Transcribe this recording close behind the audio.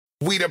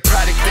We the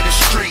product of the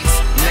streets,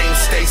 name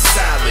stay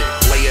silent.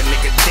 Lay a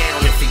nigga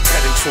down if he cut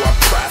into our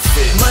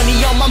profit. Money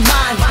on my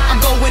mind, I'm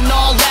going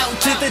all out.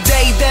 To the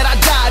day that I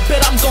die,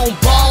 bet I'm gon'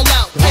 ball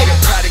out. We the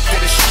product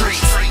of the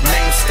streets,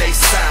 name stay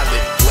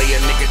silent. Lay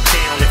a nigga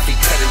down if he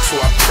cut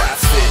into our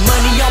profit.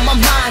 Money on my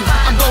mind,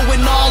 I'm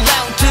going all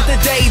out. To the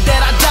day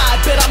that I die,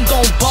 bet I'm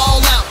gon'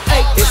 ball out.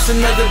 Hey, it's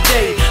another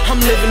day,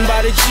 I'm living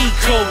by the G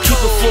code. Keep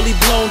it fully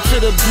blown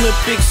to the blimp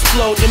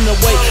explode. In the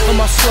way of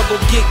my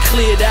struggle get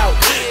cleared out.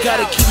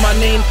 Gotta keep my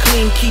name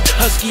clean, keep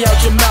husky out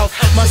your mouth.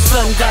 My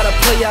son gotta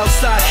play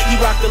outside, he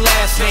rock the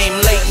last name.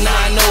 Late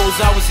 9-0s,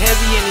 I was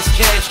heavy in this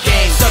cash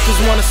game. Suckers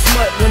wanna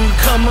smut when you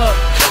come up,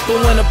 but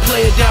when a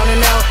player down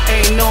and out,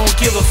 ain't no one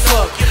give a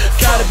fuck.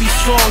 Gotta be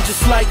strong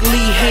just like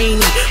Lee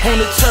Haney. On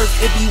the turf,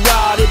 it be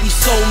wild, it be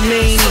so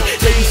mean.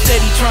 They be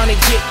steady trying to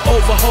get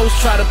over, hoes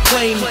try to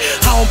play me.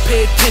 I don't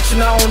pay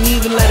attention, I don't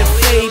even let it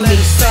fade me.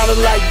 Solid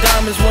like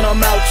diamonds when I'm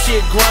out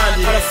here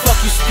grinding. How the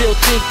fuck you still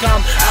think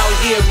I'm out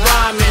here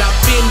rhyming? I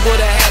been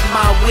would've had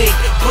my wig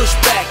pushed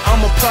back.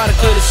 I'm a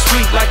product of the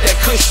street like that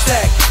Kush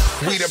stack.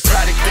 We the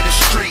product of the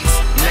streets,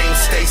 name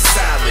stay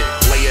silent.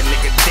 Lay a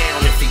nigga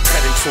down if he cut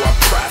into our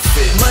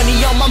profit. Money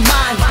on my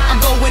mind, I'm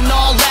going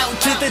all out.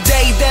 To the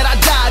day that I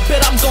die,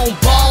 bet I'm gon'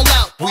 ball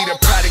out. We the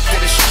product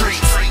of the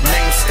streets,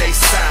 name stay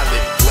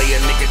silent. Lay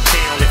a nigga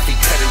down if he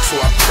cut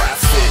into our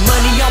profit.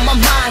 Money on my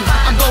mind,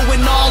 I'm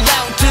going all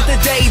out. To the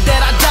day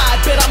that I die,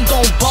 bet I'm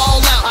gon'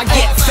 ball out. I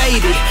get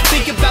faded,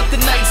 think about the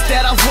nights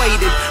that I've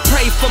waited.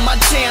 Pray for my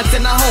chance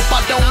and I hope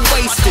I don't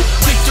waste it.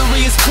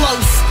 Victory is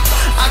close,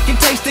 I can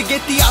taste to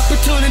get the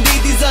opportunity.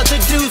 These other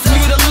dudes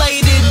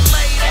mutilated,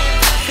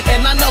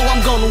 and I know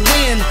I'm gonna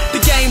win. The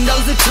game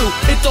knows it too,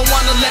 it don't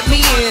wanna let me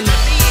in.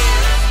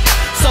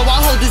 So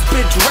I hold this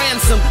bitch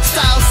ransom.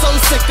 Style so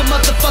sick, a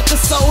motherfucker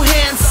so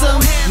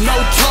handsome. No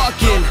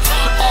talking,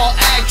 all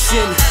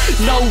action.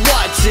 No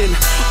watching,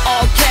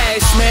 all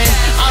cash, man.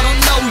 I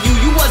don't know you,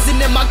 you wasn't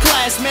in my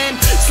class, man.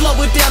 Slow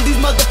it down, these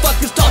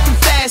motherfuckers talking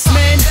fast,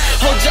 man.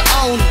 Hold your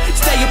own,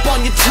 stay up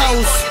on your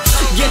toes.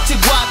 Get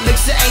your guap, make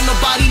sure ain't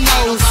nobody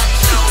knows.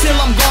 Till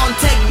I'm gone,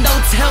 take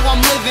notes how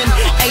I'm living.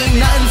 Ain't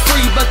nothing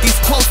free but these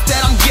quotes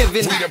that I'm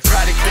giving. We the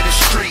product of the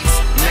streets,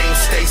 name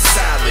stay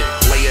silent.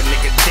 Lay a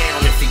nigga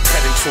down if he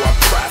cut into our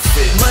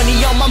profit. Money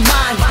on my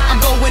mind,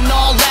 I'm going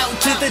all out.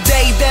 To the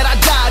day that I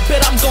die,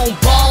 bet I'm gon'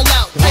 ball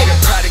out. We the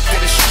product of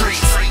the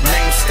streets,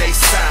 name stay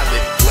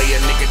silent. Lay a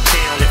nigga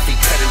down if he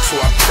cut into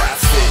our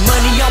profit.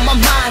 Money on my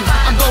mind,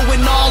 I'm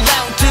going all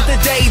out. To the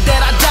day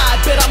that I die,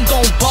 bet I'm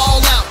gon' ball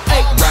out.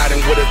 Hey.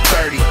 Riding with a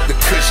 30, the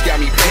kush got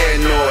me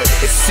paranoid.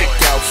 It's sick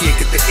out here,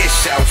 get the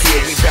ish out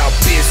here. We bout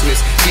business,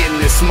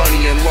 getting this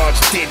money in large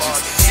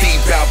digits.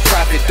 Steve bout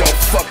profit, don't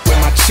fuck with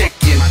my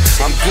chicken.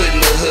 I'm good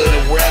in the hood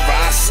and wherever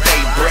I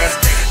stay, bruh.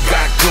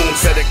 Got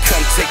goons that'll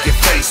come take your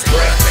face,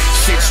 bruh.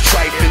 Shit's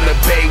tripe in the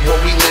bay where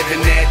we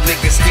living at.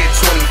 Niggas get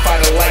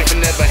 25 to life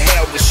and never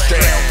held the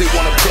strap. They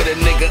wanna put a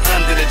nigga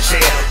under the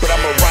jail, but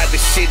I'ma ride the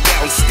shit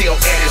out and still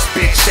air this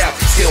bitch out.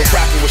 Still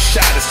rockin' with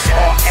shotters,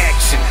 all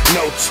action,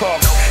 no talk.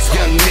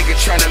 Young nigga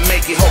tryna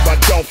make it, hope I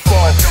don't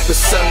fall. But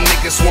some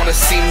niggas wanna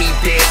see me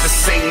dead. The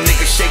same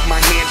nigga shake my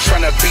hand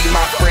tryna be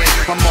my friend.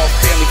 I'm all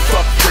family,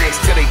 fuck friends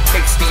till they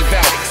take Steve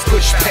out.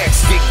 Push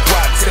packs, get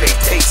guap till they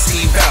take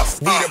Steve out.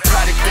 We the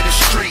product of the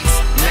streets,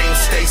 name